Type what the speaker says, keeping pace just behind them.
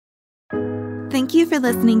Thank you for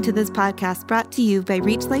listening to this podcast brought to you by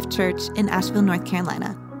Reach Life Church in Asheville, North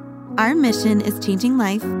Carolina. Our mission is changing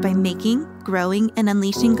life by making, growing, and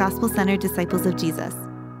unleashing gospel-centered disciples of Jesus.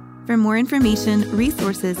 For more information,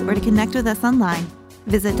 resources, or to connect with us online,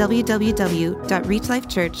 visit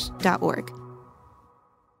www.reachlifechurch.org.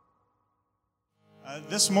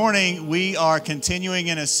 This morning, we are continuing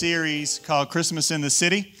in a series called Christmas in the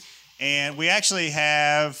City, and we actually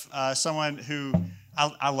have someone who,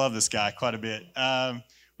 I love this guy quite a bit.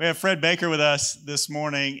 We have Fred Baker with us this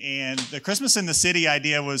morning, and the Christmas in the City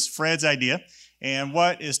idea was Fred's idea, and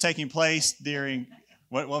what is taking place during,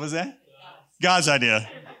 what was that? God's idea.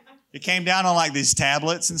 It came down on like these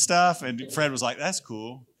tablets and stuff, and Fred was like, that's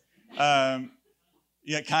cool. Yeah,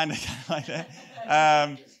 kind of like that.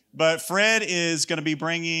 But Fred is going to be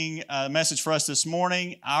bringing a message for us this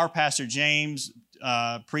morning. Our pastor, James,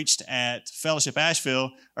 preached at Fellowship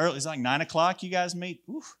Asheville early. It's like 9 o'clock you guys meet.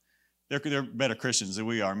 Oof. They're better Christians than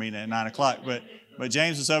we are, meeting at 9 o'clock. But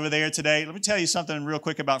James was over there today. Let me tell you something real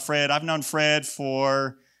quick about Fred. I've known Fred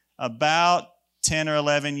for about 10 or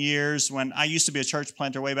 11 years. When I used to be a church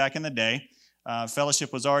planter way back in the day,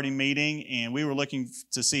 Fellowship was already meeting, and we were looking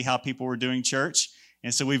to see how people were doing church.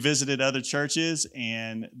 And so we visited other churches,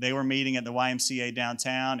 and they were meeting at the YMCA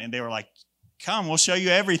downtown, and they were like, come, we'll show you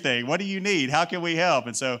everything. What do you need? How can we help?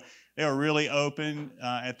 And so they were really open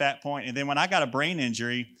at that point. And then when I got a brain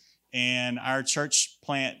injury and our church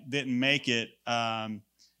plant didn't make it, I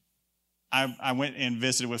went and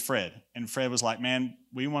visited with Fred. And Fred was like, man,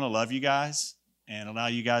 we want to love you guys and allow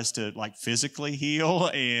you guys to like physically heal,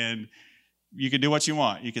 and you can do what you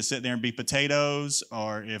want. You can sit there and be potatoes,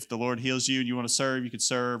 or if the Lord heals you and you want to serve, you could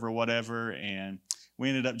serve or whatever. And we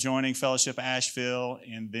ended up joining Fellowship Asheville.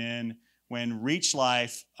 And then when Reach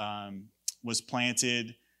Life was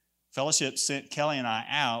planted, Fellowship sent Kelly and I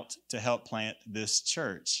out to help plant this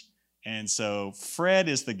church. And so Fred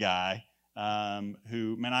is the guy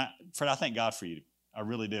who, man, Fred, I thank God for you. I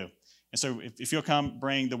really do. And so if you'll come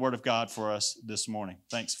bring the word of God for us this morning.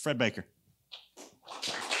 Thanks. Fred Baker.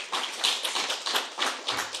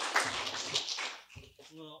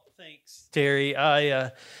 Thanks, Terry.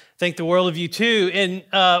 I think the world of you too. And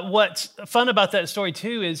what's fun about that story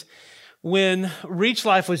too is when Reach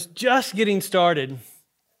Life was just getting started,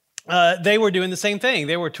 they were doing the same thing.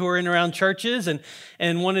 They were touring around churches and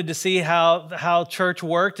wanted to see how church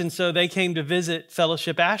worked. And so they came to visit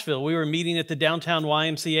Fellowship Asheville. We were meeting at the downtown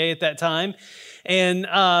YMCA at that time. And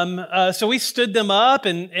so we stood them up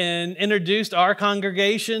and introduced our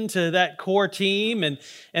congregation to that core team. And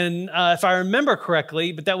if I remember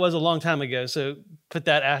correctly, but that was a long time ago, so put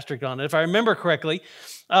that asterisk on it. If I remember correctly,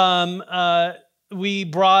 we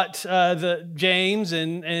brought the James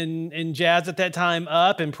and Jazz at that time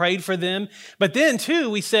up and prayed for them. But then too,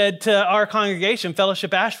 we said to our congregation,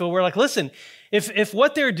 Fellowship Asheville, we're like, listen, if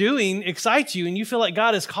what they're doing excites you and you feel like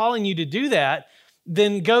God is calling you to do that,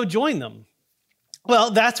 then go join them.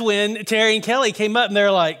 Well, that's when Terry and Kelly came up and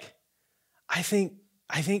they're like, I think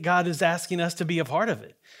God is asking us to be a part of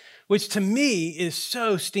it, which to me is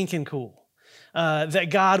so stinking cool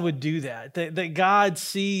that God would do that God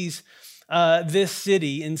sees this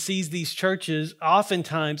city and sees these churches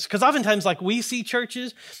oftentimes, because oftentimes like we see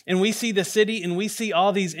churches and we see the city and we see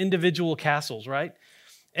all these individual castles, right?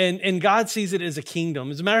 And God sees it as a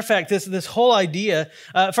kingdom. As a matter of fact, this whole idea,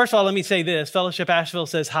 first of all, let me say this, Fellowship Asheville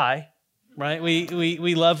says hi. Right,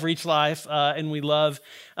 we love Reach Life, and we love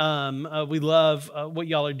what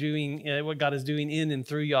y'all are doing, what God is doing in and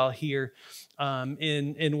through y'all here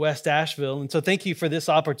in West Asheville. And so, thank you for this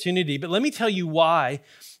opportunity. But let me tell you why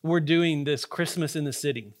we're doing this Christmas in the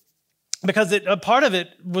City. Because a part of it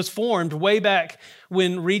was formed way back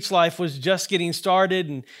when Reach Life was just getting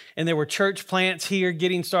started, and there were church plants here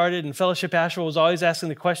getting started, and Fellowship Asheville was always asking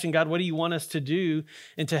the question, God, what do you want us to do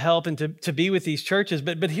and to help and to be with these churches?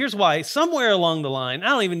 But here's why. Somewhere along the line, I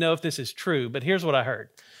don't even know if this is true, but here's what I heard.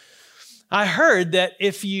 I heard that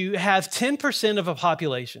if you have 10% of a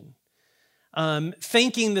population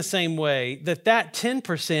thinking the same way, that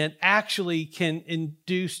 10% actually can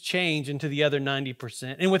induce change into the other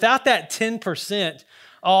 90%. And without that 10%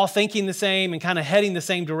 all thinking the same and kind of heading the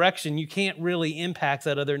same direction, you can't really impact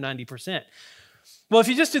that other 90%. Well, if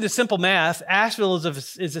you just do the simple math, Asheville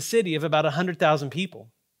is a city of about 100,000 people.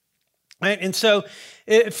 Right? And so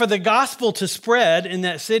for the gospel to spread in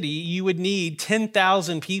that city, you would need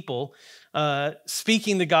 10,000 people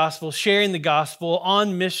speaking the gospel, sharing the gospel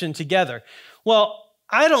on mission together. Well,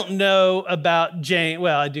 I don't know about James.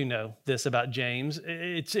 Well, I do know this about James.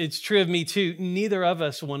 It's true of me too. Neither of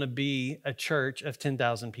us want to be a church of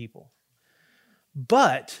 10,000 people.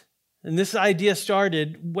 But And this idea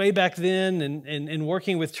started way back then and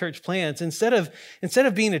working with church plants. Instead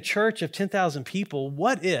of being a church of 10,000 people,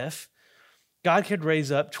 what if God could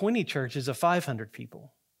raise up 20 churches of 500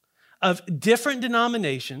 people, of different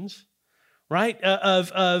denominations, right?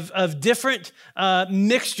 Of different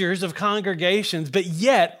mixtures of congregations, but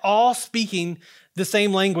yet all speaking the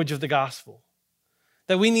same language of the gospel.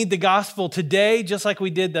 That we need the gospel today, just like we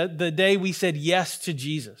did the day we said yes to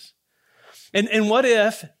Jesus. And what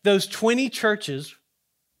if those 20 churches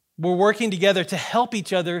were working together to help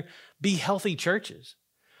each other be healthy churches?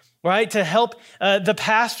 Right? To help the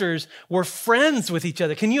pastors were friends with each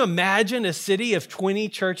other. Can you imagine a city of 20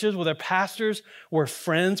 churches where their pastors were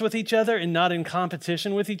friends with each other and not in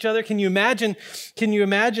competition with each other? Can you imagine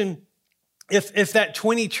if that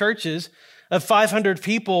 20 churches of 500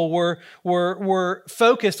 people were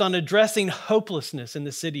focused on addressing hopelessness in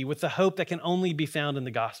the city with the hope that can only be found in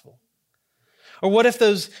the gospel? Or what if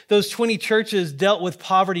those 20 churches dealt with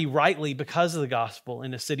poverty rightly because of the gospel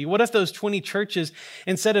in a city? What if those 20 churches,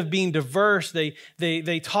 instead of being diverse, they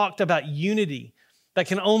talked about unity that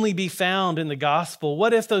can only be found in the gospel?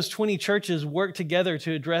 What if those 20 churches worked together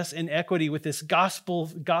to address inequity with this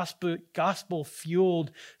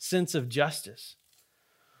gospel-fueled sense of justice?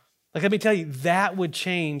 Like, let me tell you, that would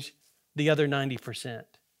change the other 90%.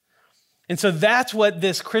 And so that's what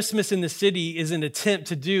this Christmas in the City is an attempt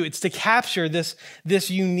to do. It's to capture this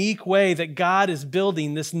unique way that God is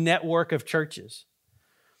building this network of churches,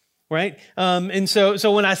 right? And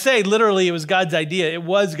so when I say literally it was God's idea, it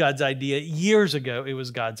was God's idea. Years ago, it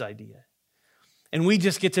was God's idea. And we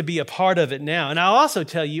just get to be a part of it now. And I'll also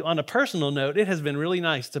tell you, on a personal note, it has been really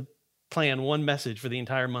nice to plan one message for the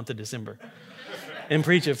entire month of December and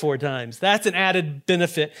preach it 4 times. That's an added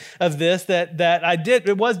benefit of this that I did.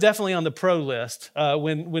 It was definitely on the pro list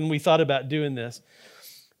when we thought about doing this.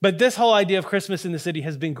 But this whole idea of Christmas in the City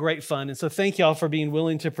has been great fun. And so thank y'all for being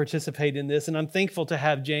willing to participate in this. And I'm thankful to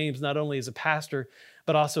have James not only as a pastor,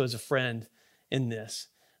 but also as a friend in this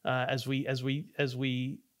as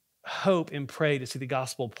we hope and pray to see the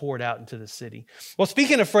gospel poured out into the city. Well,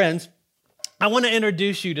 speaking of friends, I want to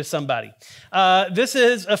introduce you to somebody. This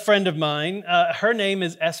is a friend of mine. Her name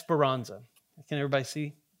is Esperanza. Can everybody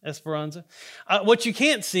see Esperanza? What you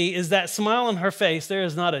can't see is that smile on her face. There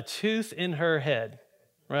is not a tooth in her head,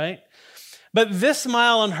 right? But this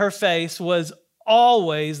smile on her face was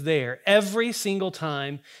always there every single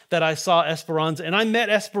time that I saw Esperanza. And I met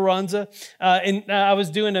Esperanza, and I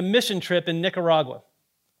was doing a mission trip in Nicaragua.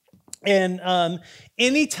 And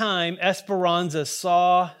anytime Esperanza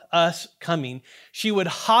saw us coming, she would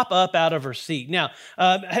hop up out of her seat. Now,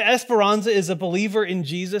 Esperanza is a believer in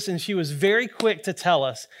Jesus, and she was very quick to tell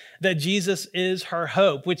us that Jesus is her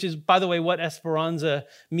hope, which is, by the way, what Esperanza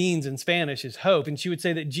means in Spanish is hope. And she would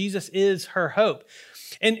say that Jesus is her hope.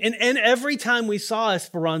 And every time we saw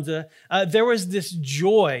Esperanza, there was this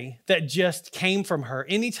joy that just came from her.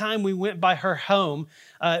 Anytime we went by her home,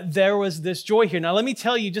 there was this joy here. Now, let me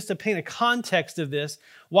tell you, just to paint a context of this,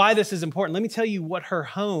 why this is important. Let me tell you what her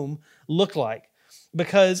home looked like.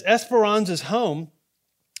 Because Esperanza's home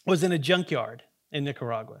was in a junkyard in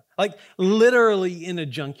Nicaragua, like literally in a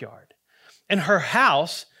junkyard. And her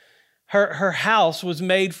house was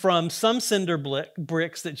made from some cinder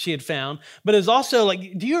bricks that she had found, but it was also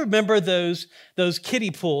like, do you remember those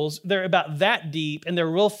kiddie pools? They're about that deep and they're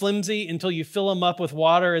real flimsy until you fill them up with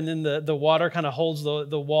water, and then the water kind of holds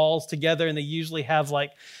the walls together, and they usually have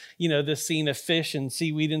like, this scene of fish and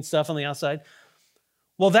seaweed and stuff on the outside.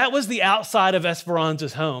 Well, that was the outside of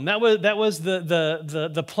Esperanza's home. That was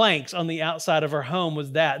the planks on the outside of her home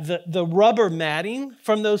was that. The rubber matting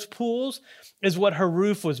from those pools is what her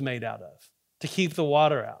roof was made out of to keep the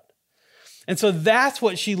water out. And so that's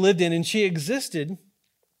what she lived in, and she existed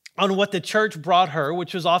on what the church brought her,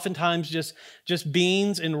 which was oftentimes just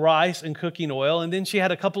beans and rice and cooking oil. And then she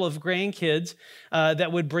had a couple of grandkids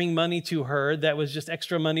that would bring money to her that was just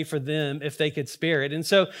extra money for them if they could spare it. And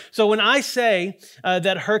so when I say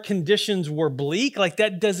that her conditions were bleak, like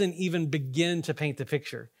that doesn't even begin to paint the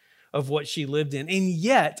picture of what she lived in. And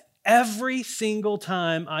yet, every single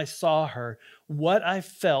time I saw her, what I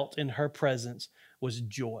felt in her presence was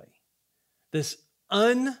joy. This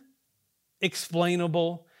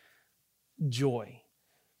unexplainable joy.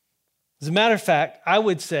 As a matter of fact, I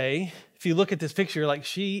would say, if you look at this picture, like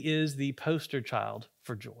she is the poster child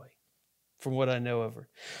for joy, from what I know of her.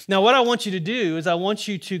 Now, what I want you to do is I want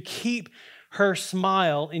you to keep her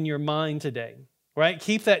smile in your mind today. Right?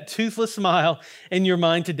 Keep that toothless smile in your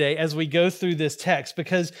mind today as we go through this text,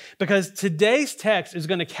 because today's text is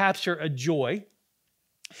going to capture a joy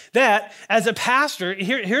That as a pastor,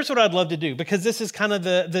 here's what I'd love to do, because this is kind of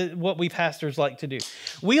the what we pastors like to do.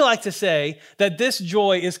 We like to say that this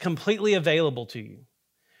joy is completely available to you,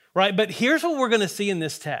 right? But here's what we're going to see in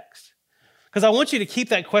this text, because I want you to keep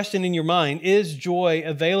that question in your mind: is joy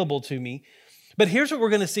available to me? But here's what we're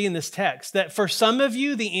going to see in this text, that for some of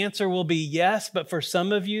you, the answer will be yes, but for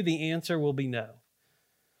some of you, the answer will be no.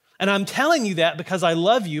 And I'm telling you that because I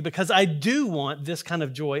love you, because I do want this kind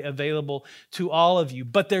of joy available to all of you.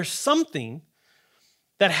 But there's something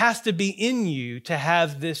that has to be in you to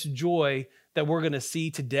have this joy that we're going to see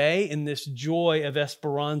today, and this joy of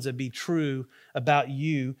Esperanza be true about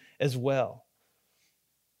you as well.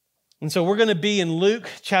 And so we're going to be in Luke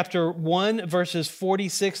chapter 1, verses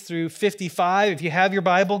 46 through 55. If you have your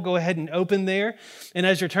Bible, go ahead and open there. And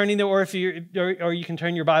as you're turning there, or you can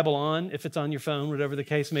turn your Bible on if it's on your phone, whatever the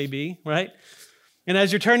case may be, right? And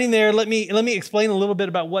as you're turning there, let me explain a little bit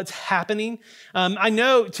about what's happening. I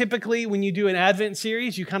know typically when you do an Advent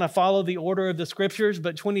series, you kind of follow the order of the scriptures,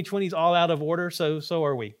 but 2020 is all out of order, so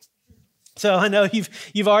are we. So I know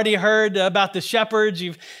you've already heard about the shepherds,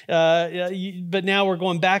 but now we're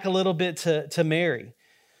going back a little bit to Mary.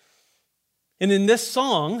 And in this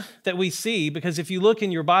song that we see, because if you look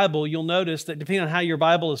in your Bible, you'll notice that depending on how your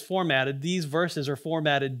Bible is formatted, these verses are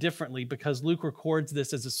formatted differently, because Luke records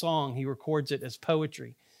this as a song. He records it as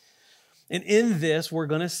poetry. And in this, we're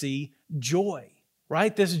going to see joy,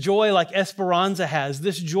 right? This joy like Esperanza has,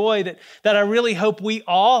 this joy that I really hope we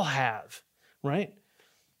all have, right?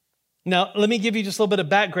 Now, let me give you just a little bit of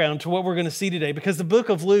background to what we're going to see today, because the book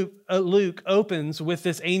of Luke opens with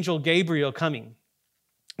this angel Gabriel coming,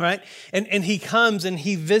 right? And he comes and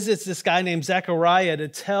he visits this guy named Zechariah to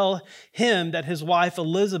tell him that his wife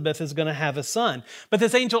Elizabeth is going to have a son. But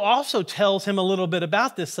this angel also tells him a little bit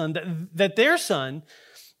about this son, that their son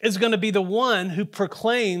is going to be the one who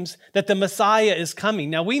proclaims that the Messiah is coming.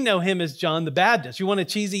 Now, we know him as John the Baptist. You want a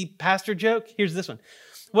cheesy pastor joke? Here's this one.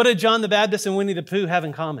 What did John the Baptist and Winnie the Pooh have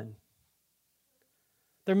in common?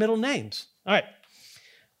 Their middle names. All right.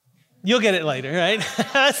 You'll get it later, right?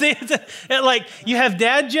 See, like you have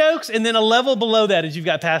dad jokes, and then a level below that is you've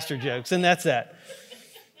got pastor jokes, and that's that.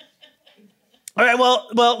 All right, well,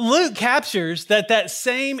 Luke captures that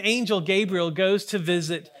same angel Gabriel goes to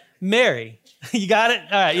visit Mary. You got it?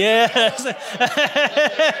 All right, yeah.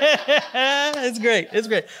 It's great. It's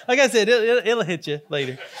great. Like I said, it'll hit you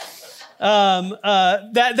later.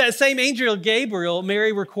 That same angel Gabriel,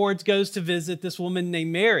 Mary records, goes to visit this woman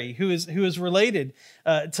named Mary, who is related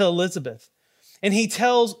to Elizabeth. And he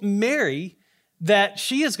tells Mary that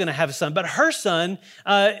she is going to have a son, but her son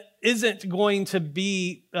isn't going to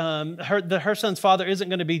be, her son's father isn't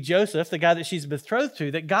going to be Joseph, the guy that she's betrothed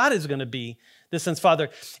to, that God is going to be the son's father,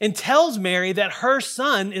 and tells Mary that her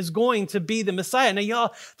son is going to be the Messiah. Now,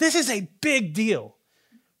 y'all, this is a big deal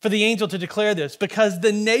for the angel to declare this, because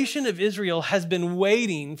the nation of Israel has been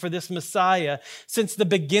waiting for this Messiah since the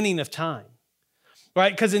beginning of time,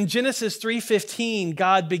 right? Because in Genesis 3:15,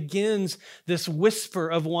 God begins this whisper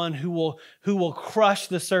of one who will crush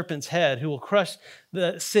the serpent's head, who will crush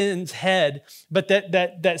the sin's head, but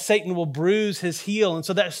that Satan will bruise his heel. And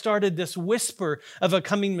so that started this whisper of a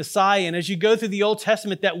coming Messiah. And as you go through the Old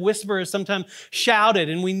Testament, that whisper is sometimes shouted,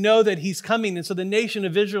 and we know that he's coming. And so the nation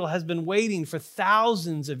of Israel has been waiting for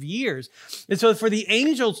thousands of years. And so for the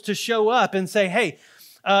angels to show up and say, hey,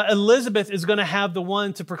 Elizabeth is going to have the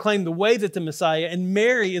one to proclaim the way that the Messiah, and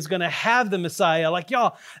Mary is going to have the Messiah. Like,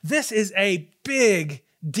 y'all, this is a big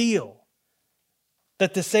deal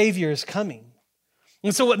that the Savior is coming.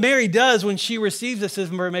 And so what Mary does when she receives this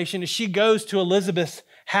information is she goes to Elizabeth's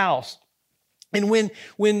house. And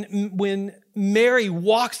when Mary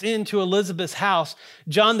walks into Elizabeth's house,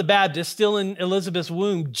 John the Baptist, still in Elizabeth's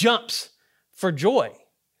womb, jumps for joy,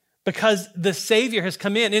 because the Savior has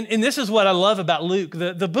come in. And this is what I love about Luke.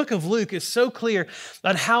 The book of Luke is so clear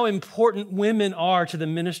on how important women are to the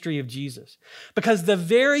ministry of Jesus. Because the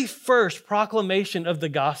very first proclamation of the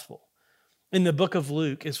gospel in the book of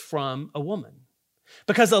Luke is from a woman.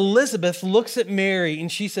 Because Elizabeth looks at Mary and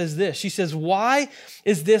she says this. She says, "Why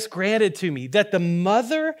is this granted to me, that the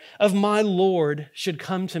mother of my Lord should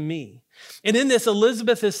come to me?" And in this,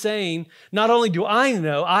 Elizabeth is saying, not only do I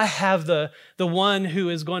know, I have the one who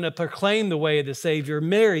is going to proclaim the way of the Savior.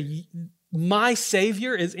 Mary, my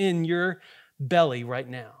Savior is in your belly right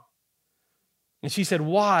now. And she said,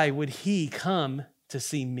 why would he come to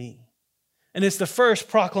see me? And it's the first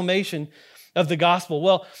proclamation of the gospel.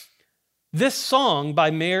 Well, this song by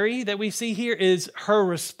Mary that we see here is her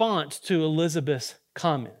response to Elizabeth's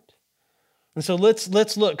comment. And so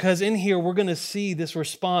let's look, because in here we're going to see this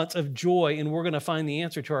response of joy, and we're going to find the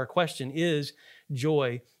answer to our question, is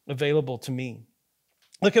joy available to me?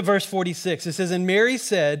 Look at verse 46. It says, and Mary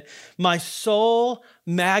said, my soul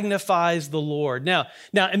magnifies the Lord. Now,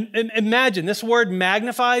 imagine this word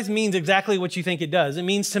magnifies means exactly what you think it does. It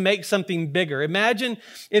means to make something bigger. Imagine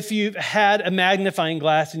if you've had a magnifying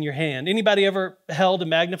glass in your hand. Anybody ever held a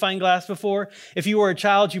magnifying glass before? If you were a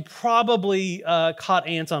child, you probably caught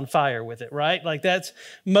ants on fire with it, right? Like that's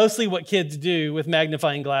mostly what kids do with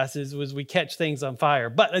magnifying glasses was we catch things on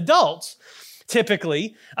fire. But adults,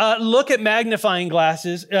 typically, look at magnifying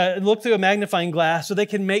glasses, look through a magnifying glass so they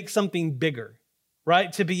can make something bigger,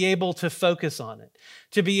 right? To be able to focus on it,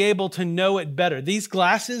 to be able to know it better. These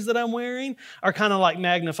glasses that I'm wearing are kind of like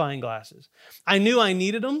magnifying glasses. I knew I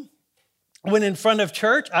needed them when in front of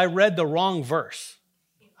church, I read the wrong verse.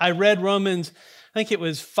 I read Romans, I think it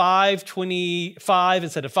was 5:25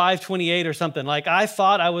 instead of 5:28 or something. Like I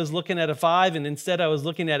thought I was looking at a 5 and instead I was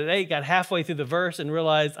looking at an 8, got halfway through the verse and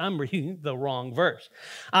realized I'm reading the wrong verse.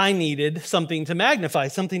 I needed something to magnify,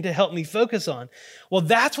 something to help me focus on. Well,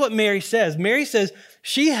 that's what Mary says. Mary says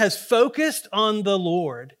she has focused on the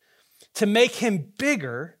Lord to make him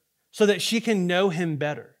bigger so that she can know him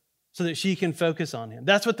better, so that she can focus on him.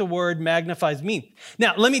 That's what the word magnifies means.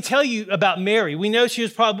 Now, let me tell you about Mary. We know she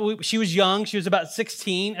was young. She was about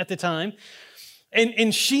 16 at the time.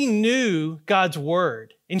 And she knew God's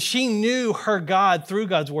word. And she knew her God through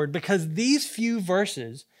God's word because these few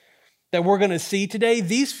verses that we're going to see today,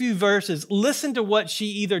 these few verses, listen to what she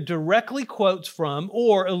either directly quotes from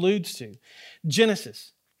or alludes to.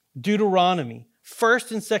 Genesis, Deuteronomy,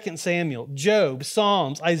 1st and 2nd Samuel, Job,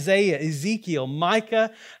 Psalms, Isaiah, Ezekiel,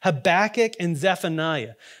 Micah, Habakkuk, and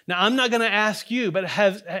Zephaniah. Now, I'm not going to ask you, but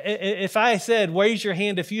if I said, raise your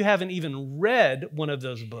hand if you haven't even read one of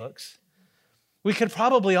those books, we could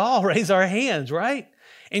probably all raise our hands, right?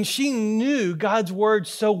 And she knew God's word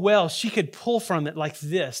so well, she could pull from it like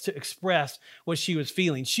this to express what she was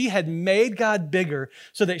feeling. She had made God bigger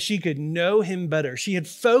so that she could know him better. She had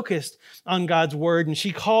focused on God's word, and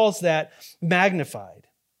she calls that magnified.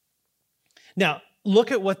 Now,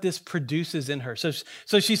 look at what this produces in her.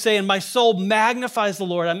 So she's saying, my soul magnifies the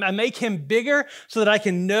Lord. I make him bigger so that I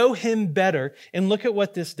can know him better. And look at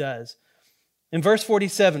what this does. In verse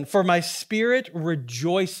 47, for my spirit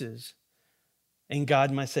rejoices in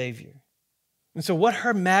God, my Savior. And so what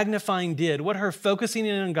her magnifying did, what her focusing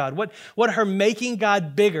in on God, what her making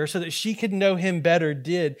God bigger so that she could know him better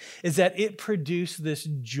did, is that it produced this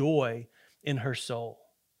joy in her soul.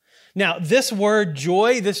 Now, this word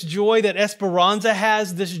joy, this joy that Esperanza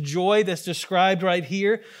has, this joy that's described right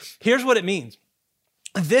here, here's what it means.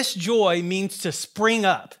 This joy means to spring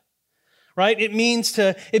up, right? It means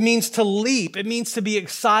to leap. It means to be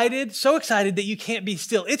excited, so excited that you can't be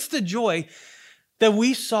still. It's the joy that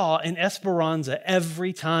we saw in Esperanza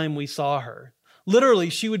every time we saw her.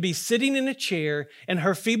 Literally, she would be sitting in a chair and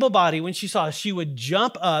her feeble body, when she saw us, she would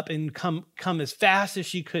jump up and come as fast as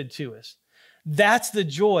she could to us. That's the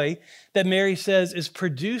joy that Mary says is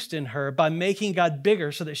produced in her by making God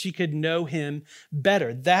bigger so that she could know him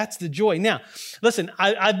better. That's the joy. Now, listen,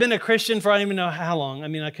 I've been a Christian for I don't even know how long. I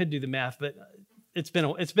mean, I could do the math, but it's been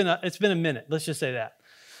a minute. Let's just say that.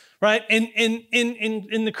 Right?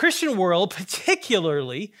 In the Christian world,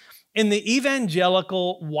 particularly in the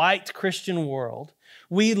evangelical white Christian world,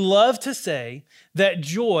 we love to say that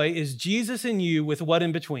joy is Jesus and you with what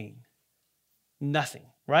in between? Nothing,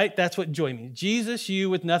 right? That's what joy means. Jesus,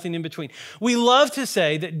 you with nothing in between. We love to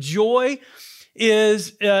say that joy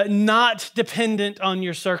is not dependent on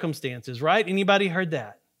your circumstances, right? Anybody heard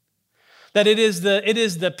that? That it is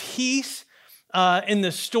the peace in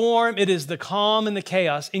the storm, it is the calm and the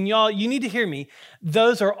chaos. And y'all, you need to hear me.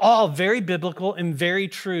 Those are all very biblical and very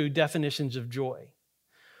true definitions of joy.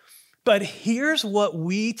 But here's what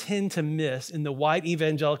we tend to miss in the white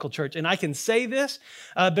evangelical church. And I can say this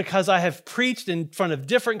because I have preached in front of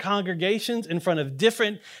different congregations, in front of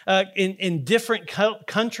different, in different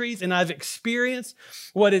countries, and I've experienced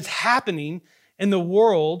what is happening in the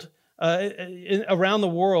world, around the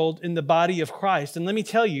world in the body of Christ. And let me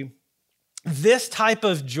tell you, this type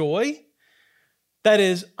of joy that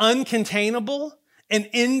is uncontainable and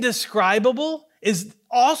indescribable is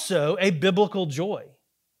also a biblical joy.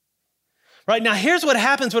 Right? Now, here's what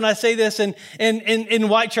happens when I say this in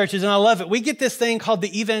white churches, and I love it. We get this thing called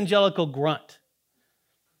the evangelical grunt.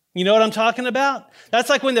 You know what I'm talking about? That's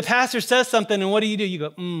like when the pastor says something, and what do? You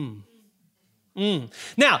go,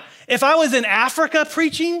 Now, if I was in Africa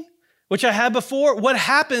preaching, which I had before, what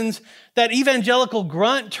happens, that evangelical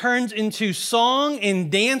grunt turns into song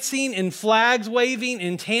and dancing and flags waving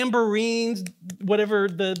and tambourines, whatever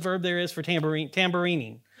the verb there is for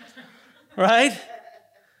tambourining, right?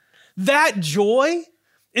 That joy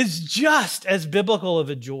is just as biblical of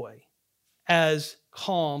a joy as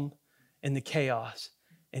calm in the chaos,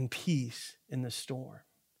 and peace in the storm.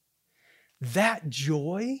 That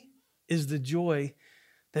joy is the joy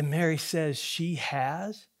that Mary says she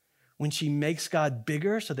has when she makes God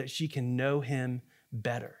bigger so that she can know him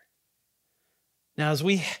better. Now, as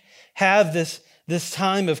we have this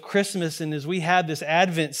time of Christmas and as we have this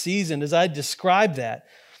Advent season, as I described that,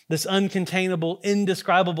 this uncontainable,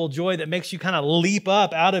 indescribable joy that makes you kind of leap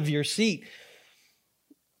up out of your seat,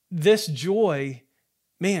 this joy,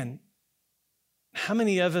 man, how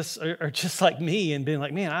many of us are just like me and being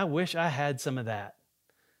like, man, I wish I had some of that.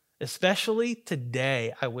 Especially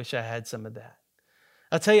today, I wish I had some of that.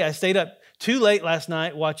 I'll tell you, I stayed up too late last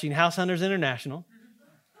night watching House Hunters International.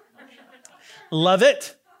 Love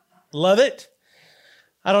it. Love it.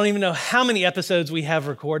 I don't even know how many episodes we have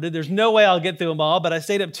recorded. There's no way I'll get through them all, but I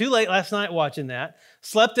stayed up too late last night watching that.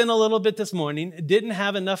 Slept in a little bit this morning. Didn't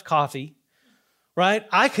have enough coffee, right?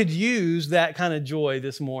 I could use that kind of joy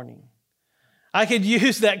this morning. I could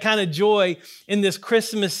use that kind of joy in this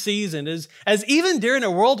Christmas season. As even during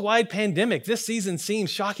a worldwide pandemic, this season seems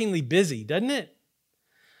shockingly busy, doesn't it?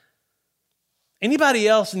 Anybody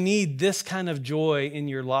else need this kind of joy in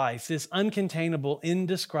your life, this uncontainable,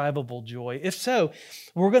 indescribable joy? If so,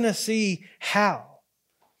 we're going to see how.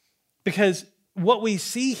 Because what we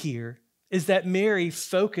see here is that Mary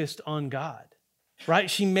focused on God, right?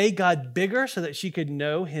 She made God bigger so that she could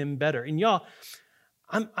know him better. And y'all,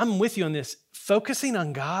 I'm with you on this. Focusing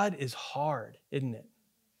on God is hard, isn't it?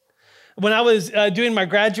 When I was doing my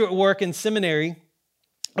graduate work in seminary,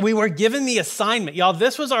 we were given the assignment, y'all,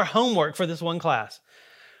 this was our homework for this one class,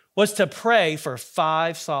 was to pray for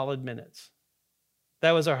 5 solid minutes.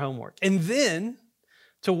 That was our homework. And then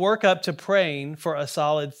to work up to praying for a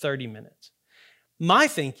solid 30 minutes. My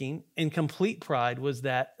thinking in complete pride was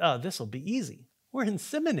that, oh, this will be easy. We're in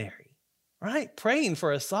seminary, right? Praying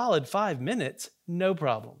for a solid 5 minutes, no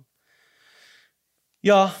problem.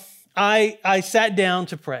 Y'all, I sat down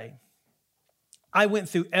to pray. I went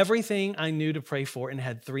through everything I knew to pray for and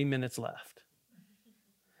had 3 minutes left.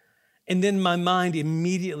 And then my mind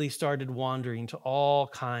immediately started wandering to all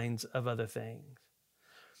kinds of other things.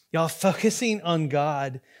 Y'all, focusing on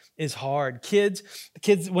God is hard. Kids,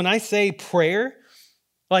 when I say prayer,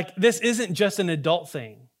 like this isn't just an adult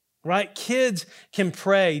thing, right? Kids can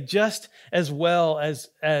pray just as well as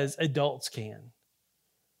adults can.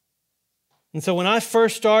 And so when I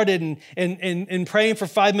first started and praying for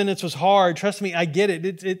 5 minutes was hard, trust me, I get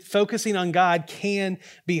it. Focusing on God can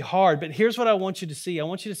be hard. But here's what I want you to see. I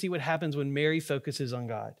want you to see what happens when Mary focuses on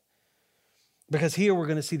God. Because here we're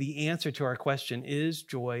going to see the answer to our question, is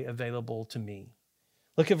joy available to me?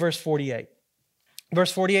 Look at verse 48.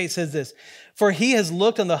 Verse 48 says this, "For he has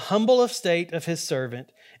looked on the humble estate of his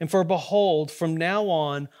servant, and for behold, from now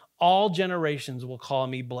on, all generations will call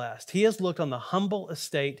me blessed." He has looked on the humble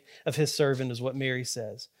estate of his servant, is what Mary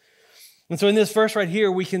says. And so in this verse right here,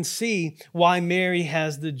 we can see why Mary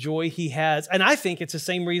has the joy he has. And I think it's the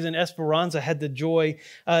same reason Esperanza had the joy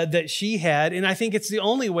that she had. And I think it's the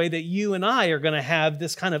only way that you and I are going to have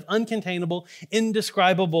this kind of uncontainable,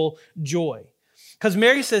 indescribable joy. Because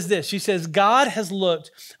Mary says this, she says, God has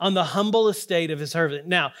looked on the humble estate of his servant.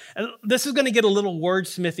 Now, this is going to get a little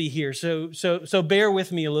wordsmithy here, so bear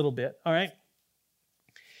with me a little bit, all right?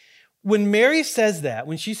 When Mary says that,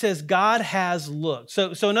 when she says God has looked,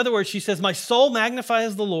 so in other words, she says, my soul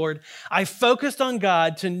magnifies the Lord. I focused on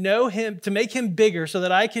God to know him, to make him bigger so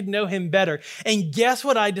that I could know him better. And guess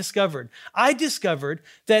what I discovered? I discovered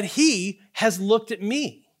that he has looked at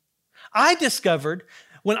me. I discovered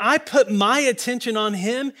when I put my attention on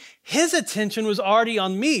him, his attention was already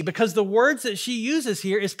on me, because the words that she uses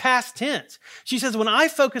here is past tense. She says, when I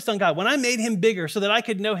focused on God, when I made him bigger so that I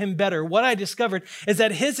could know him better, what I discovered is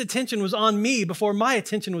that his attention was on me before my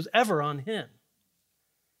attention was ever on him.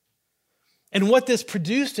 And what this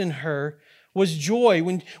produced in her was joy.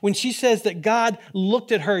 When she says that God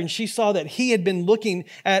looked at her and she saw that he had been looking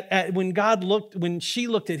at when she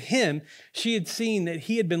looked at him, she had seen that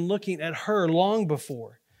he had been looking at her long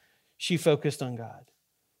before she focused on God.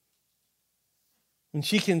 When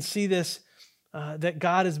she can see this, that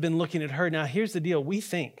God has been looking at her. Now, here's the deal. We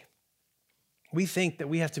think that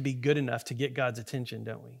we have to be good enough to get God's attention,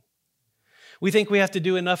 don't we? We think we have to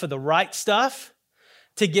do enough of the right stuff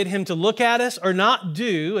to get him to look at us, or not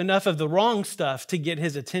do enough of the wrong stuff to get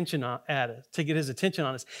his attention on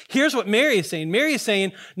us. Here's what Mary is saying. Mary is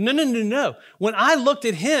saying, no. When I looked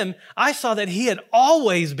at him, I saw that he had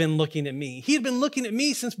always been looking at me. He had been looking at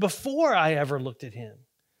me since before I ever looked at him.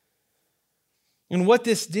 And what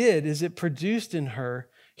this did is it produced in her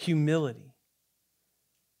humility,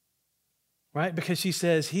 right? Because she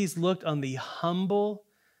says, he's looked on the humble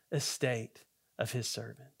estate of his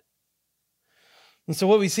servant. And so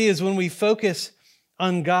what we see is when we focus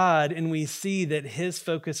on God and we see that his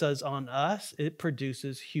focus is on us, it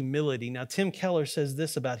produces humility. Now, Tim Keller says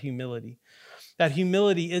this about humility, that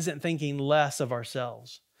humility isn't thinking less of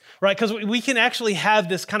ourselves, right? Because we can actually have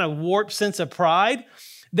this kind of warped sense of pride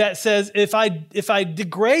that says, if I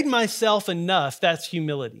degrade myself enough, that's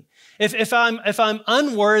humility. If I'm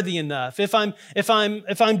unworthy enough, if I'm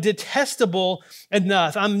detestable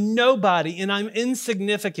enough, I'm nobody and I'm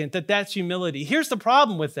insignificant, that's humility. Here's the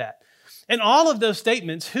problem with that. In all of those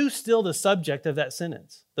statements, who's still the subject of that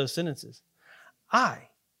sentence, those sentences? I,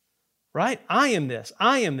 right? I am this,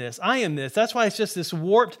 I am this, I am this. That's why it's just this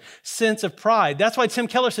warped sense of pride. That's why Tim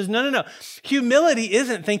Keller says, no. Humility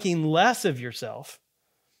isn't thinking less of yourself.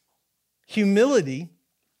 Humility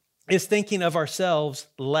is thinking of ourselves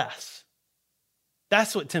less.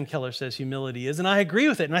 That's what Tim Keller says humility is, and I agree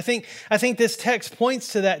with it. And I think this text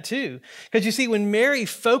points to that too. Because you see, when Mary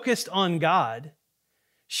focused on God,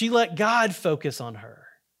 she let God focus on her.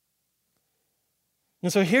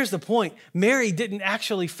 And so here's the point. Mary didn't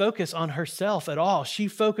actually focus on herself at all. She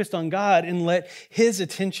focused on God and let his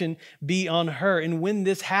attention be on her. And when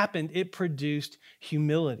this happened, it produced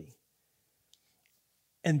humility.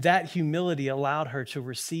 And that humility allowed her to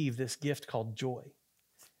receive this gift called joy.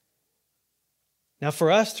 Now,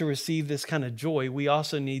 for us to receive this kind of joy, we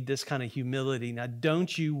also need this kind of humility. Now,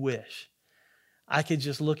 don't you wish I could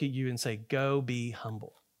just look at you and say, go be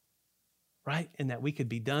humble, right? And that we could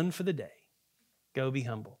be done for the day. Go be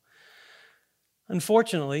humble.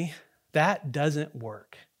 Unfortunately, that doesn't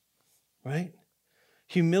work, right?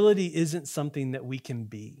 Humility isn't something that we can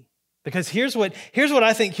be. Because here's what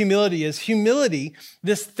I think humility is. Humility,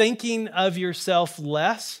 this thinking of yourself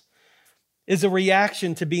less, is a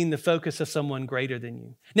reaction to being the focus of someone greater than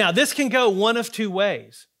you. Now, this can go one of two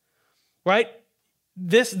ways, right?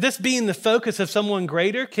 This being the focus of someone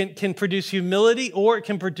greater can produce humility, or it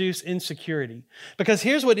can produce insecurity. Because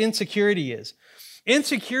here's what insecurity is.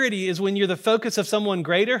 Insecurity is when you're the focus of someone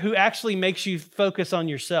greater who actually makes you focus on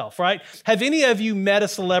yourself, right? Have any of you met a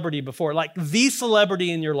celebrity before, like the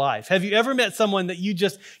celebrity in your life? Have you ever met someone that you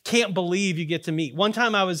just can't believe you get to meet? One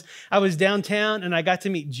time I was downtown and I got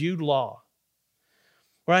to meet Jude Law,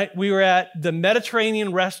 right? We were at the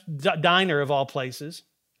Mediterranean diner of all places.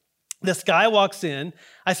 This guy walks in.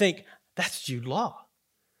 I think, that's Jude Law,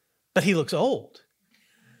 but he looks old.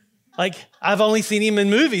 Like, I've only seen him in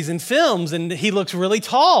movies and films, and he looks really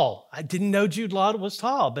tall. I didn't know Jude Law was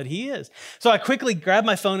tall, but he is. So I quickly grabbed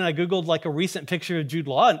my phone and I Googled like a recent picture of Jude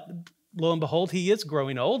Law, and lo and behold, he is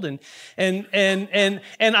growing old. And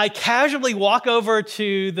I casually walk over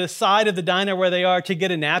to the side of the diner where they are to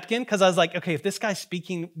get a napkin, because I was like, okay, if this guy's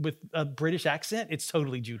speaking with a British accent, it's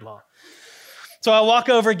totally Jude Law. So I walk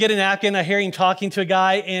over, get a napkin, I hear him talking to a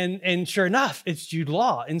guy, and sure enough, it's Jude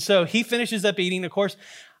Law. And so he finishes up eating. Of course,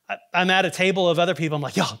 I'm at a table of other people. I'm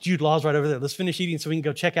like, yo, Jude Law's right over there. Let's finish eating so we can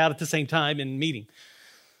go check out at the same time and meet him.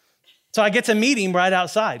 So I get to meet him right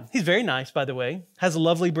outside. He's very nice, by the way, has a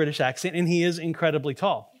lovely British accent, and he is incredibly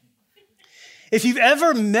tall. If you've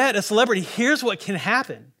ever met a celebrity, here's what can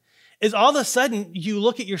happen, is all of a sudden you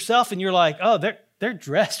look at yourself and you're like, oh, they're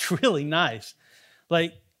dressed really nice.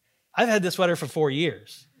 Like, I've had this sweater for 4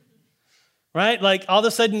 years. Right? Like all of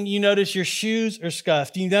a sudden you notice your shoes are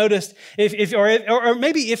scuffed. You notice or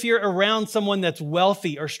maybe if you're around someone that's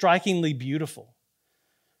wealthy or strikingly beautiful,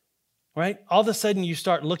 right? All of a sudden you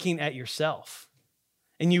start looking at yourself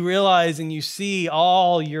and you realize and you see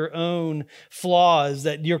all your own flaws,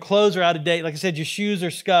 that your clothes are out of date. Like I said, your shoes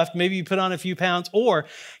are scuffed. Maybe you put on a few pounds. Or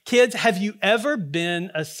kids, have you ever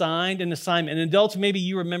been assigned an assignment? And adults, maybe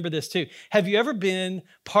you remember this too. Have you ever been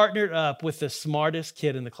partnered up with the smartest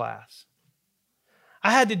kid in the class?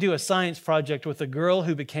 I had to do a science project with a girl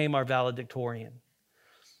who became our valedictorian,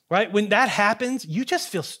 right? When that happens, you just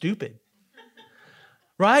feel stupid,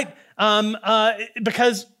 right?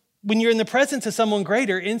 Because when you're in the presence of someone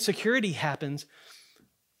greater, insecurity happens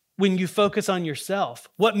when you focus on yourself.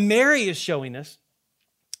 What Mary is showing us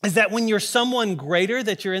is that when you're someone greater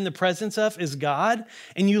that you're in the presence of is God,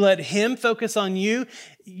 and you let him focus on you,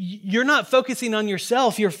 you're not focusing on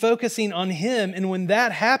yourself, you're focusing on him. And when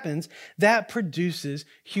that happens, that produces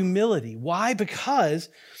humility. Why? Because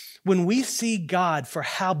when we see God for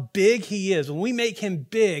how big he is, when we make him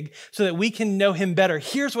big so that we can know him better,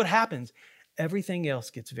 here's what happens. Everything else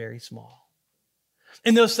gets very small.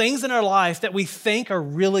 And those things in our life that we think are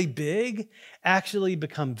really big actually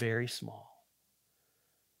become very small.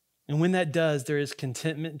 And when that does, there is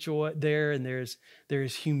contentment, joy there, and there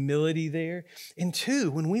is humility there. And two,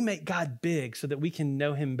 when we make God big so that we can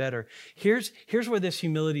know him better, here's where this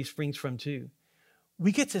humility springs from too.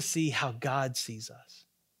 we get to see how God sees us.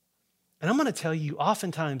 And I'm going to tell you,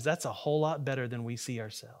 oftentimes that's a whole lot better than we see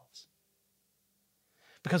ourselves.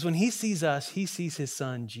 Because when he sees us, he sees his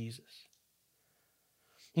son, Jesus.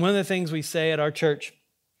 One of the things we say at our church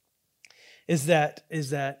is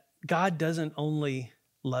that God doesn't only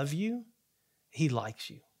love you, he likes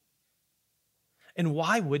you. And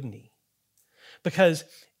why wouldn't he? Because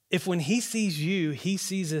if when he sees you, he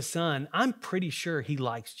sees his son, I'm pretty sure he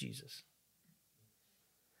likes Jesus.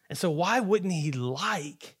 And so why wouldn't he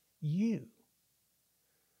like you?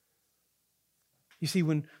 You see,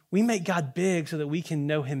 when we make God big so that we can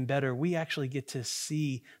know him better, we actually get to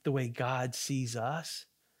see the way God sees us.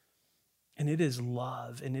 And it is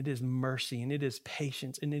love, and it is mercy, and it is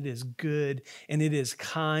patience, and it is good, and it is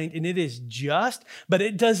kind, and it is just, but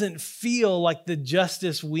it doesn't feel like the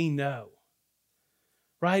justice we know,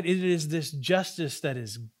 right? It is this justice that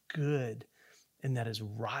is good, and that is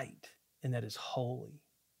right, and that is holy.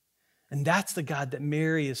 And that's the God that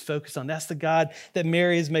Mary is focused on. That's the God that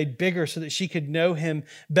Mary has made bigger so that she could know him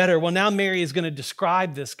better. Well, now Mary is going to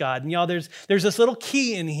describe this God. And y'all, there's this little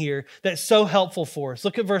key in here that's so helpful for us.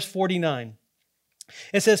 Look at verse 49.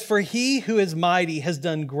 It says, for he who is mighty has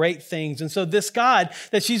done great things. And so this God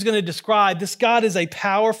that she's going to describe, this God is a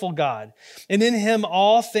powerful God. And in him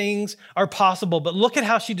all things are possible. But look at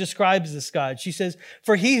how she describes this God. She says,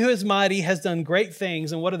 for he who is mighty has done great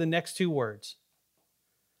things. And what are the next two words?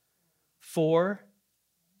 For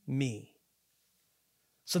me.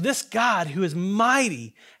 So this God who is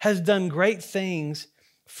mighty has done great things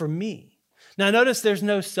for me. Now notice there's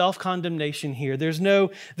no self-condemnation here. There's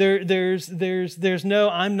no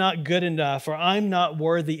I'm not good enough or I'm not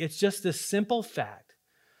worthy. It's just this simple fact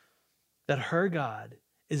that her God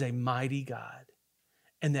is a mighty God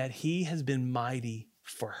and that he has been mighty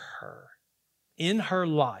for her in her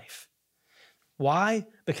life. Why?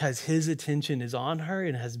 Because his attention is on her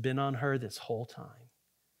and has been on her this whole time.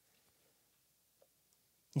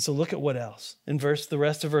 And so look at what else. The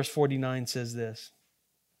rest of verse 49 says this.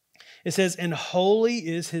 It says, and holy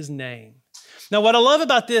is his name. Now, what I love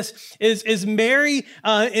about this is Mary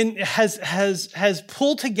has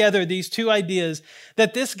pulled together these two ideas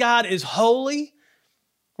that this God is holy,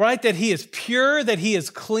 right? That he is pure, that he is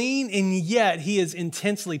clean, and yet he is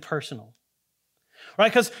intensely personal.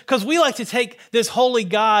 Right? Because we like to take this holy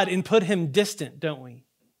God and put him distant, don't we?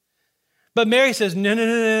 But Mary says,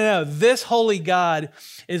 no. This holy God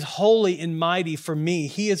is holy and mighty for me.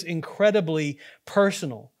 He is incredibly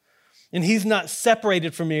personal. And he's not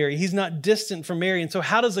separated from Mary. He's not distant from Mary. And so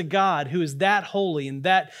how does a God who is that holy and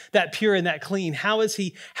that pure and that clean, how is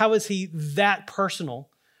he that personal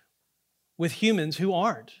with humans who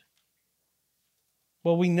aren't?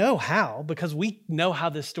 Well, we know how, because we know how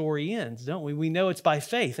this story ends, don't we? We know it's by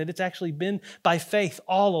faith, and it's actually been by faith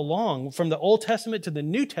all along. From the Old Testament to the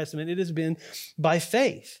New Testament, it has been by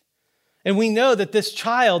faith. And we know that this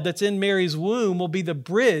child that's in Mary's womb will be the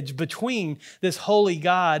bridge between this holy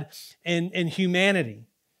God and humanity.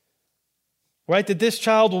 Right? That this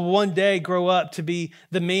child will one day grow up to be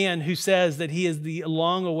the man who says that he is the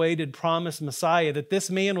long-awaited promised Messiah, that this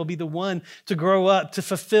man will be the one to grow up to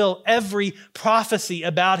fulfill every prophecy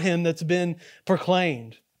about him that's been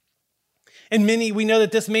proclaimed. And we know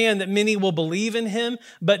that many will believe in him,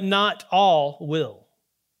 but not all will.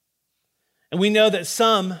 And we know that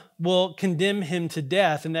some will condemn him to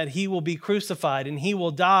death and that he will be crucified and he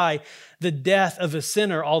will die the death of a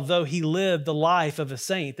sinner, although he lived the life of a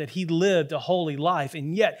saint, that he lived a holy life,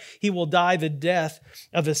 and yet he will die the death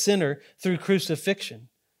of a sinner through crucifixion.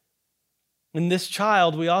 And this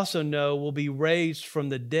child, we also know, will be raised from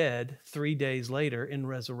the dead 3 days later in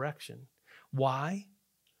resurrection. Why?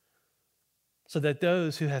 So that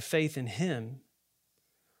those who have faith in him,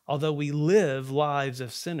 although we live lives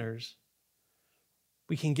of sinners,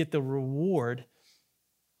 we can get the reward.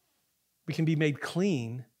 We can be made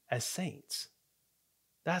clean as saints.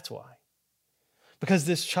 That's why. Because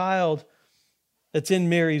this child that's in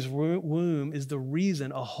Mary's womb is the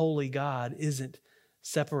reason a holy God isn't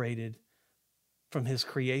separated from his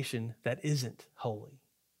creation that isn't holy.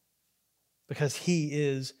 Because he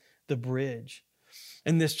is the bridge.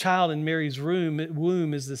 And this child in Mary's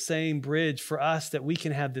womb is the same bridge for us, that we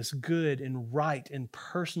can have this good and right and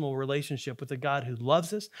personal relationship with the God who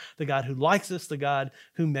loves us, the God who likes us, the God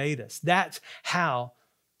who made us. That's how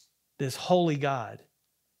this holy God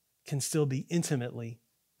can still be intimately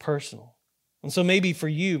personal. And so maybe for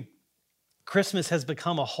you, Christmas has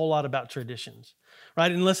become a whole lot about traditions,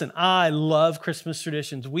 right? And listen, I love Christmas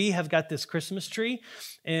traditions. We have got this Christmas tree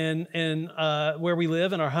in where we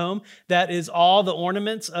live in our home that is all the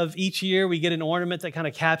ornaments of each year. We get an ornament that kind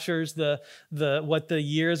of captures what the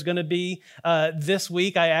year is going to be. This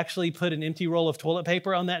week, I actually put an empty roll of toilet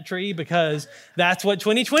paper on that tree because that's what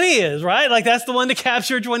 2020 is, right? Like that's the one to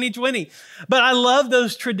capture 2020. But I love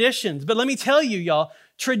those traditions. But let me tell you, y'all,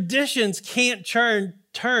 traditions can't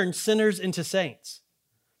turn sinners into saints.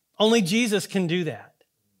 Only Jesus can do that.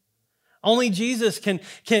 Only Jesus can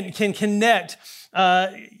connect,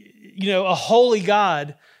 a holy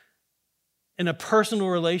God in a personal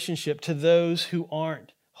relationship to those who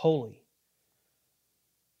aren't holy.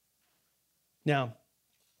 Now,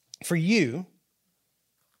 for you,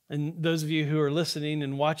 and those of you who are listening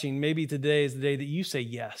and watching, maybe today is the day that you say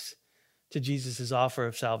yes to Jesus' offer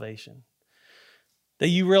of salvation. That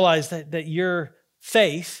you realize that your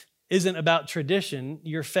faith isn't about tradition.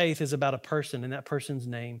 Your faith is about a person, and that person's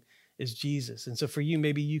name is Jesus. And so for you,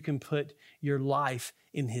 maybe you can put your life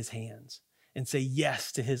in his hands and say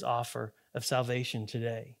yes to his offer of salvation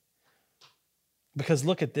today. Because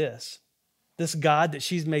look at this. This God that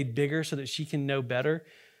she's made bigger so that she can know better,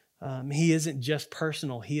 he isn't just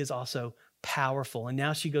personal, he is also powerful. And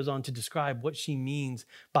now she goes on to describe what she means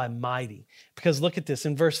by mighty. Because look at this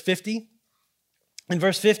in verse 50. In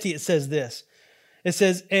verse 50, it says this. It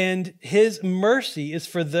says, and his mercy is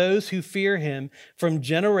for those who fear him from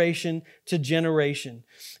generation to generation.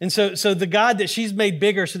 And so the God that she's made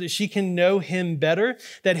bigger so that she can know him better,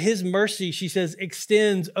 that his mercy, she says,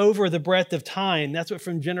 extends over the breadth of time. That's what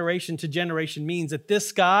from generation to generation means, that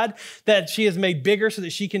this God that she has made bigger so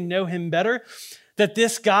that she can know him better, that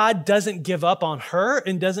this God doesn't give up on her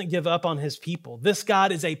and doesn't give up on his people. This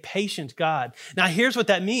God is a patient God. Now, here's what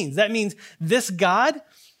that means. That means this God,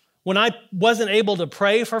 when I wasn't able to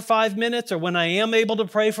pray for 5 minutes, or when I am able to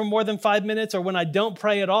pray for more than 5 minutes, or when I don't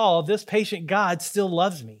pray at all, this patient God still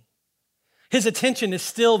loves me. His attention is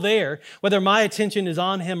still there, whether my attention is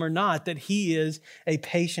on him or not, that he is a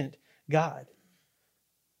patient God.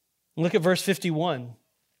 Look at verse 51.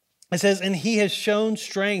 It says, and he has shown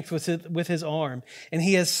strength with his arm, and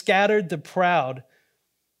he has scattered the proud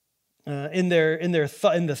in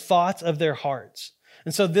the thoughts of their hearts.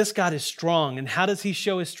 And so this God is strong. And how does he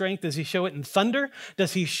show his strength? Does he show it in thunder?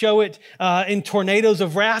 Does he show it in tornadoes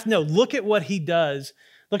of wrath? No, look at what he does.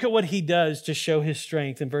 Look at what he does to show his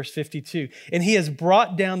strength in verse 52. And he has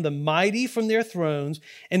brought down the mighty from their thrones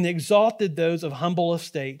and exalted those of humble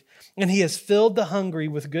estate. And he has filled the hungry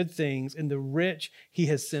with good things, and the rich he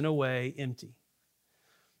has sent away empty.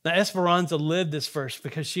 Now, Esperanza lived this verse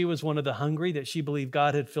because she was one of the hungry that she believed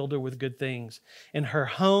God had filled her with good things. In her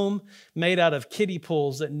home, made out of kiddie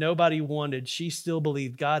pools that nobody wanted, she still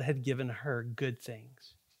believed God had given her good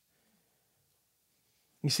things.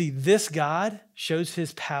 You see, this God shows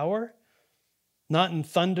his power, not in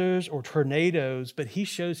thunders or tornadoes, but he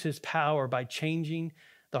shows his power by changing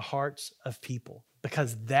the hearts of people,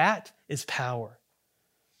 because that is power.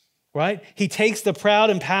 Right? He takes the proud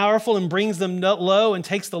and powerful and brings them low, and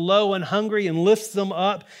takes the low and hungry and lifts them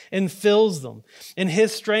up and fills them. And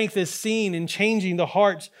his strength is seen in changing the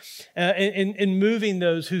hearts and moving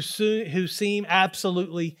those who seem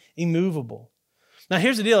absolutely immovable. Now,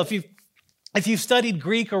 here's the deal. If you've studied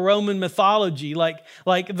Greek or Roman mythology, like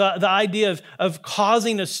the idea of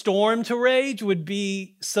causing a storm to rage would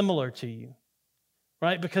be similar to you.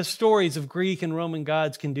 Right? Because stories of Greek and Roman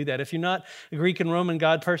gods can do that. If you're not a Greek and Roman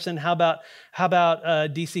god person, how about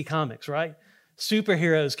DC Comics, right?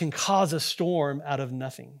 Superheroes can cause a storm out of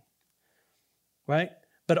nothing, right?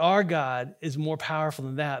 But our God is more powerful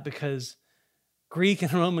than that, because Greek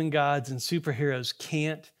and Roman gods and superheroes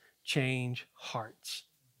can't change hearts.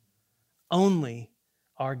 Only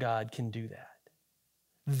our God can do that.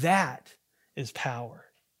 That is power.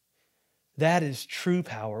 That is true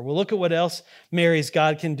power. Well, look at what else Mary's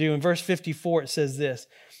God can do. In verse 54, it says this,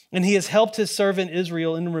 and he has helped his servant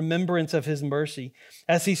Israel in remembrance of his mercy,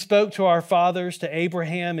 as he spoke to our fathers, to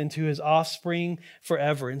Abraham, and to his offspring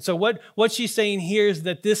forever. And so what she's saying here is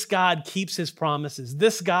that this God keeps his promises.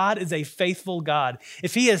 This God is a faithful God.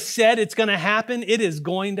 If he has said it's going to happen, it is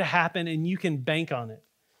going to happen, and you can bank on it.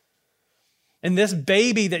 And this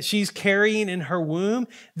baby that she's carrying in her womb,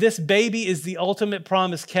 this baby is the ultimate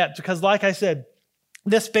promise kept. Because like I said,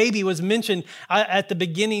 this baby was mentioned at the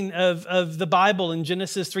beginning of the Bible in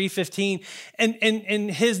Genesis 3:15.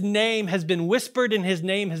 And his name has been whispered and his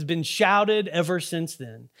name has been shouted ever since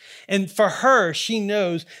then. And for her, she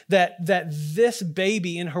knows that this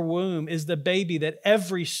baby in her womb is the baby that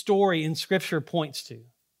every story in Scripture points to.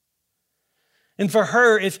 And for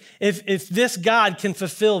her, if this God can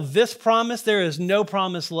fulfill this promise, there is no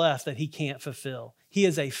promise left that he can't fulfill. He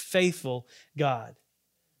is a faithful God.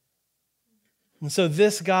 And so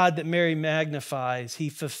this God that Mary magnifies, he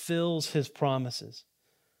fulfills his promises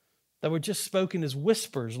that were just spoken as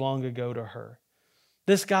whispers long ago to her.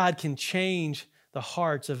 This God can change the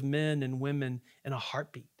hearts of men and women in a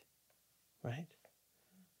heartbeat, right?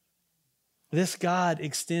 This God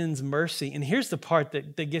extends mercy. And here's the part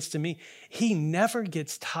that gets to me. He never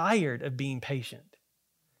gets tired of being patient.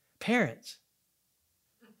 Parents,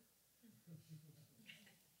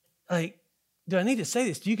 do I need to say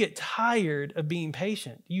this? Do you get tired of being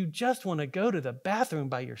patient? You just want to go to the bathroom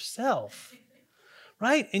by yourself,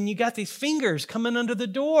 right? And you got these fingers coming under the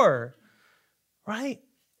door, right?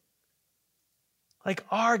 Like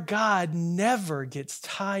our God never gets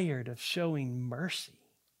tired of showing mercy.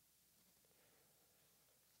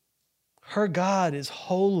 Her God is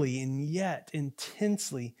holy and yet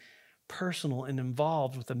intensely personal and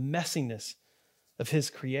involved with the messiness of his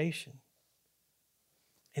creation.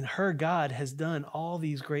 And her God has done all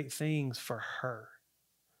these great things for her.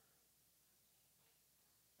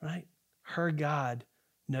 Right? Her God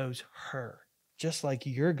knows her, just like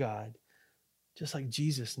your God, just like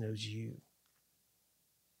Jesus knows you.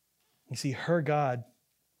 You see, her God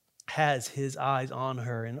has his eyes on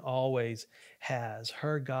her and always has.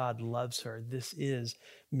 Her God loves her. This is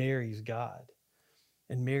Mary's God.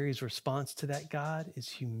 And Mary's response to that God is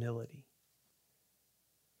humility.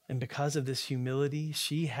 And because of this humility,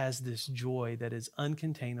 she has this joy that is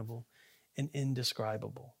uncontainable and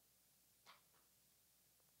indescribable.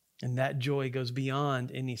 And that joy goes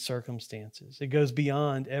beyond any circumstances. It goes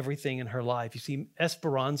beyond everything in her life. You see,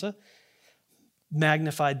 Esperanza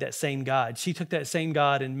magnified that same God. She took that same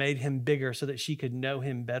God and made him bigger so that she could know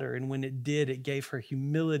him better. And when it did, it gave her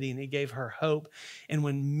humility and it gave her hope. And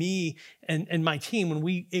when me and my team,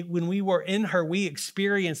 when we were in her, we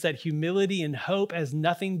experienced that humility and hope as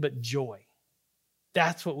nothing but joy.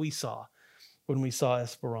 That's what we saw when we saw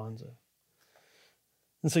Esperanza.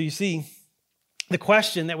 And so you see, the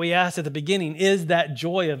question that we asked at the beginning, is that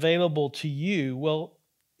joy available to you? Well,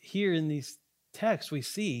 here in these texts, we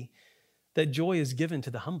see that joy is given to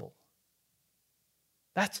the humble.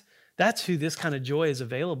 That's who this kind of joy is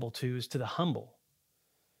available to, is to the humble.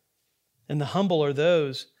 And the humble are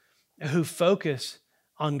those who focus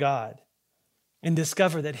on God and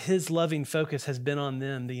discover that his loving focus has been on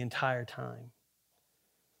them the entire time.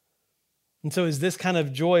 And so is this kind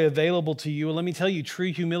of joy available to you? Well, let me tell you,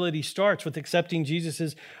 true humility starts with accepting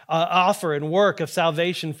Jesus' offer and work of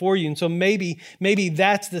salvation for you. And so maybe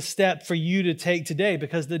that's the step for you to take today,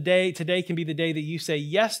 because today can be the day that you say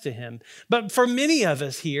yes to him. But for many of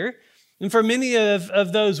us here, and for many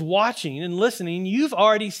of those watching and listening, you've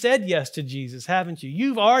already said yes to Jesus, haven't you?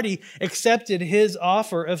 You've already accepted his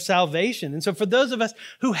offer of salvation. And so for those of us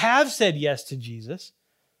who have said yes to Jesus,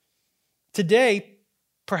 today,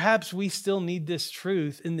 perhaps we still need this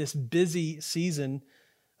truth in this busy season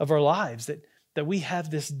of our lives, that we have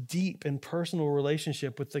this deep and personal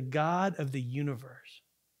relationship with the God of the universe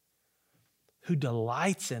who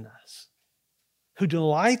delights in us, who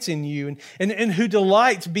delights in you, and who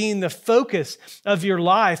delights being the focus of your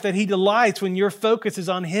life, that he delights when your focus is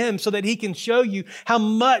on him so that he can show you how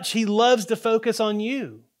much he loves to focus on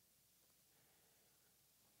you.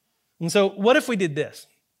 And so what if we did this?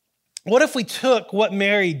 What if we took what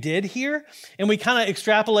Mary did here and we kind of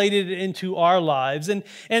extrapolated it into our lives? And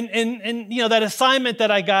you know, that assignment that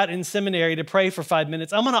I got in seminary to pray for 5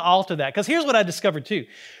 minutes, I'm going to alter that, because here's what I discovered too.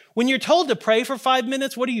 When you're told to pray for 5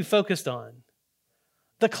 minutes, what are you focused on?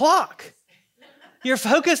 The clock. You're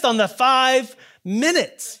focused on the 5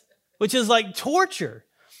 minutes, which is like torture.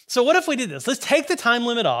 So what if we did this? Let's take the time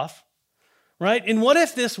limit off, right? And what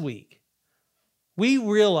if this week we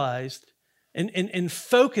realized and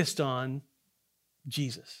focused on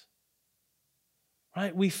Jesus,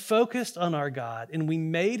 right? We focused on our God and we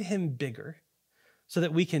made him bigger so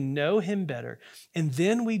that we can know him better. And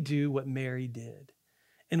then we do what Mary did.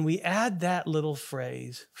 And we add that little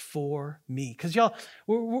phrase, for me. Because y'all,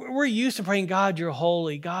 we're used to praying, God, you're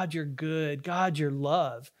holy, God, you're good, God, you're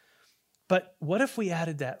love. But what if we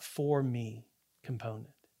added that for me component?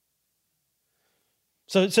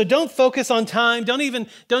 So don't focus on time. Don't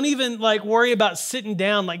even like worry about sitting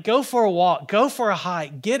down. Like go for a walk, go for a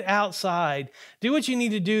hike, get outside, do what you need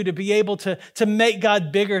to do to be able to make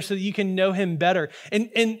God bigger so that you can know him better.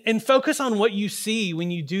 And focus on what you see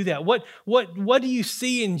when you do that. What do you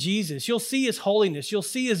see in Jesus? You'll see his holiness, you'll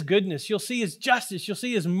see his goodness, you'll see his justice, you'll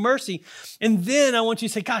see his mercy. And then I want you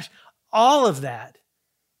to say, gosh, all of that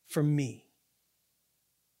for me.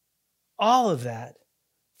 All of that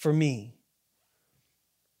for me.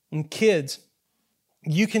 And kids,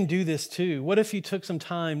 you can do this too. What if you took some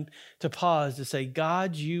time to pause to say,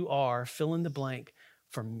 God, you are fill in the blank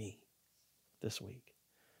for me this week.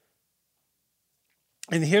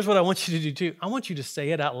 And here's what I want you to do too. I want you to say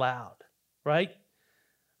it out loud, right?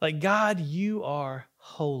 Like, God, you are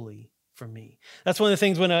holy for me. That's one of the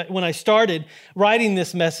things when I started writing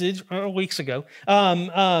this message weeks ago,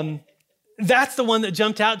 that's the one that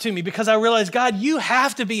jumped out to me because I realized, God, you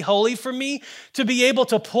have to be holy for me to be able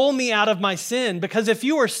to pull me out of my sin. Because if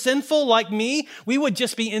you were sinful like me, we would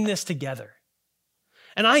just be in this together.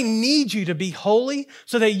 And I need you to be holy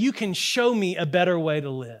so that you can show me a better way to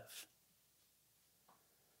live.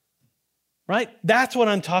 Right? That's what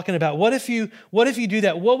I'm talking about. What if you do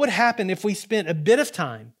that? What would happen if we spent a bit of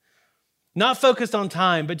time, not focused on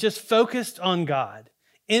time, but just focused on God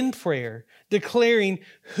in prayer, declaring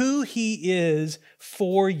who he is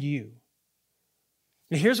for you?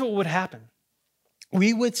 And here's what would happen.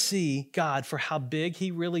 We would see God for how big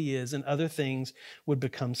he really is, and other things would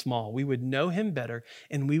become small. We would know him better,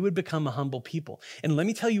 and we would become a humble people. And let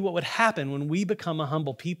me tell you what would happen when we become a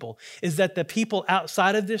humble people is that the people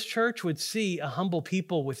outside of this church would see a humble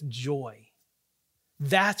people with joy.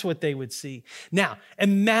 That's what they would see. Now,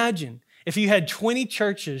 imagine if you had 20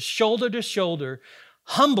 churches shoulder to shoulder,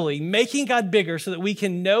 humbly making God bigger so that we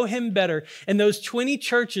can know him better. And those 20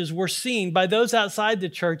 churches were seen by those outside the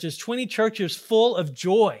church as 20 churches full of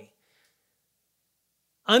joy.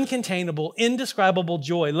 Uncontainable, indescribable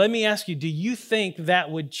joy. Let me ask you, do you think that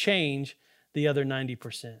would change the other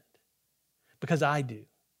 90%? Because I do.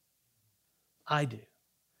 I do.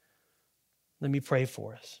 Let me pray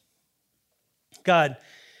for us. God,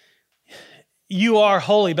 you are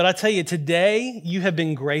holy, but I tell you, today you have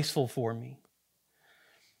been graceful for me.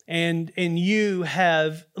 And you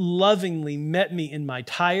have lovingly met me in my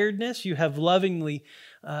tiredness. You have lovingly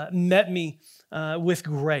met me with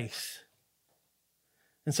grace.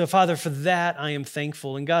 And so, Father, for that, I am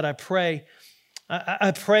thankful. And God, I pray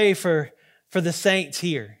for the saints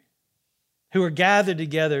here who are gathered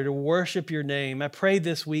together to worship your name. I pray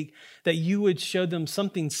this week that you would show them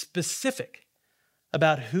something specific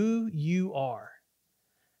about who you are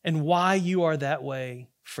and why you are that way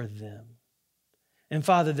for them. And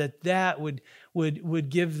Father, that would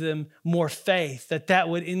give them more faith, that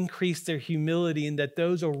would increase their humility, and that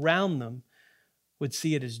those around them would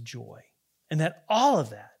see it as joy. And that all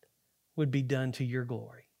of that would be done to your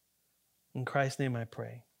glory. In Christ's name I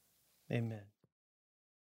pray. Amen.